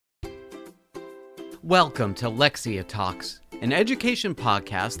Welcome to Lexia Talks, an education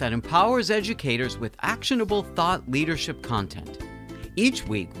podcast that empowers educators with actionable thought leadership content. Each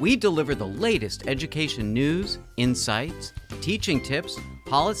week, we deliver the latest education news, insights, teaching tips,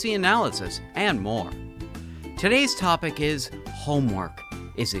 policy analysis, and more. Today's topic is homework.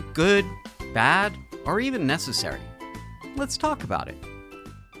 Is it good, bad, or even necessary? Let's talk about it.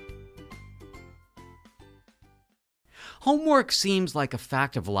 Homework seems like a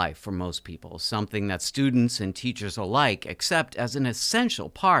fact of life for most people, something that students and teachers alike accept as an essential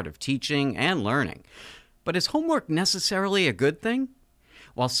part of teaching and learning. But is homework necessarily a good thing?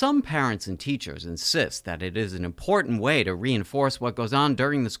 While some parents and teachers insist that it is an important way to reinforce what goes on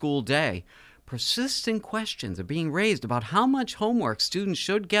during the school day, persistent questions are being raised about how much homework students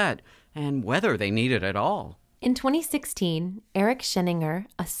should get and whether they need it at all. In 2016, Eric Sheninger,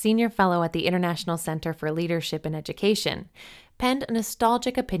 a senior fellow at the International Center for Leadership in Education, penned a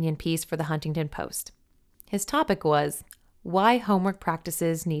nostalgic opinion piece for the Huntington Post. His topic was, Why Homework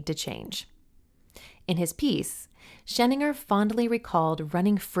Practices Need to Change. In his piece, Sheninger fondly recalled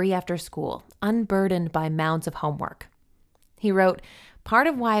running free after school, unburdened by mounds of homework. He wrote, Part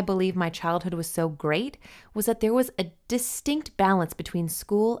of why I believe my childhood was so great was that there was a distinct balance between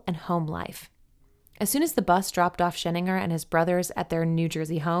school and home life. As soon as the bus dropped off Sheninger and his brothers at their New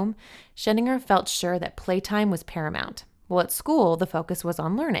Jersey home, Sheninger felt sure that playtime was paramount, while at school the focus was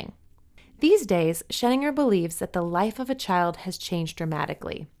on learning. These days, Sheninger believes that the life of a child has changed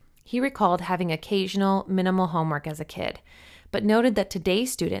dramatically. He recalled having occasional, minimal homework as a kid, but noted that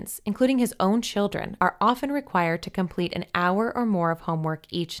today's students, including his own children, are often required to complete an hour or more of homework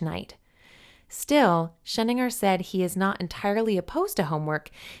each night. Still, Sheninger said he is not entirely opposed to homework.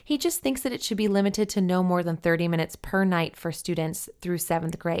 He just thinks that it should be limited to no more than 30 minutes per night for students through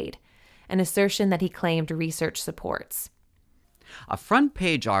 7th grade, an assertion that he claimed research supports. A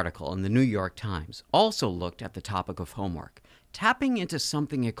front-page article in the New York Times also looked at the topic of homework, tapping into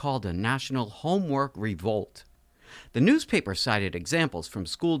something it called a national homework revolt. The newspaper cited examples from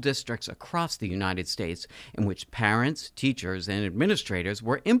school districts across the United States in which parents, teachers, and administrators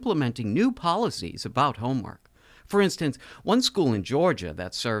were implementing new policies about homework. For instance, one school in Georgia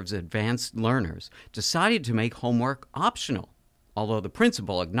that serves advanced learners decided to make homework optional, although the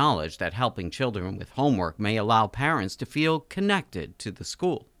principal acknowledged that helping children with homework may allow parents to feel connected to the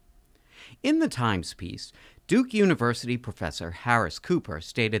school. In the Times piece, Duke University professor Harris Cooper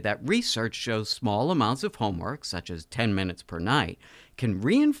stated that research shows small amounts of homework, such as 10 minutes per night, can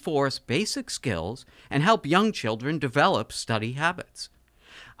reinforce basic skills and help young children develop study habits.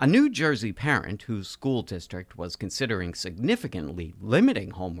 A New Jersey parent whose school district was considering significantly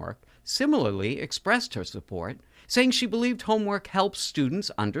limiting homework similarly expressed her support, saying she believed homework helps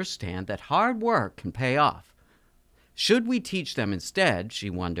students understand that hard work can pay off. Should we teach them instead, she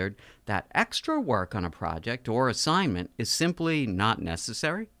wondered, that extra work on a project or assignment is simply not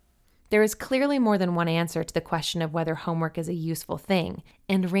necessary? There is clearly more than one answer to the question of whether homework is a useful thing,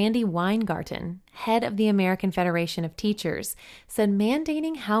 and Randy Weingarten, head of the American Federation of Teachers, said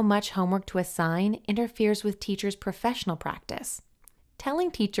mandating how much homework to assign interferes with teachers' professional practice. Telling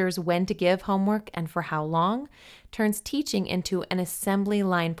teachers when to give homework and for how long turns teaching into an assembly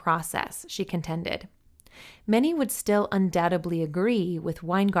line process, she contended. Many would still undoubtedly agree with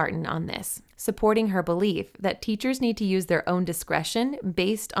Weingarten on this, supporting her belief that teachers need to use their own discretion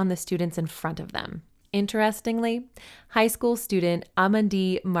based on the students in front of them. Interestingly, high school student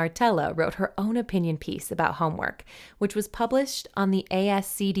Amandie Martella wrote her own opinion piece about homework, which was published on the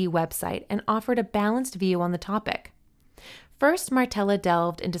ASCD website and offered a balanced view on the topic. First, Martella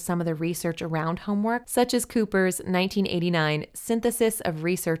delved into some of the research around homework, such as Cooper's 1989 Synthesis of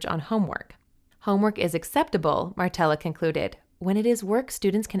Research on Homework. Homework is acceptable, Martella concluded, when it is work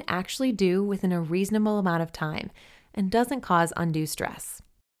students can actually do within a reasonable amount of time and doesn't cause undue stress.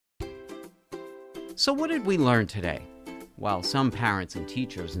 So what did we learn today? While some parents and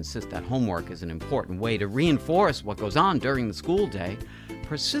teachers insist that homework is an important way to reinforce what goes on during the school day,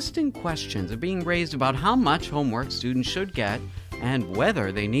 persistent questions are being raised about how much homework students should get and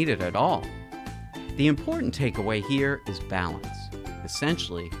whether they need it at all. The important takeaway here is balance.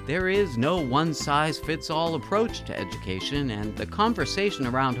 Essentially, there is no one-size-fits-all approach to education, and the conversation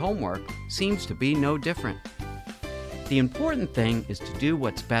around homework seems to be no different. The important thing is to do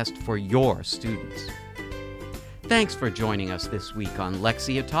what's best for your students. Thanks for joining us this week on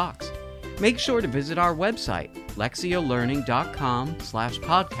Lexia Talks. Make sure to visit our website,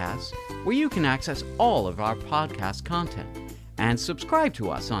 lexialearning.com/podcasts, where you can access all of our podcast content. And subscribe to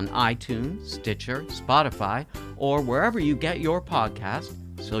us on iTunes, Stitcher, Spotify, or wherever you get your podcast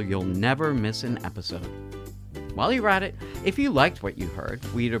so you'll never miss an episode. While you're at it, if you liked what you heard,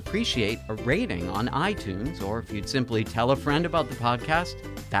 we'd appreciate a rating on iTunes, or if you'd simply tell a friend about the podcast,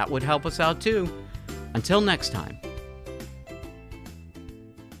 that would help us out too. Until next time,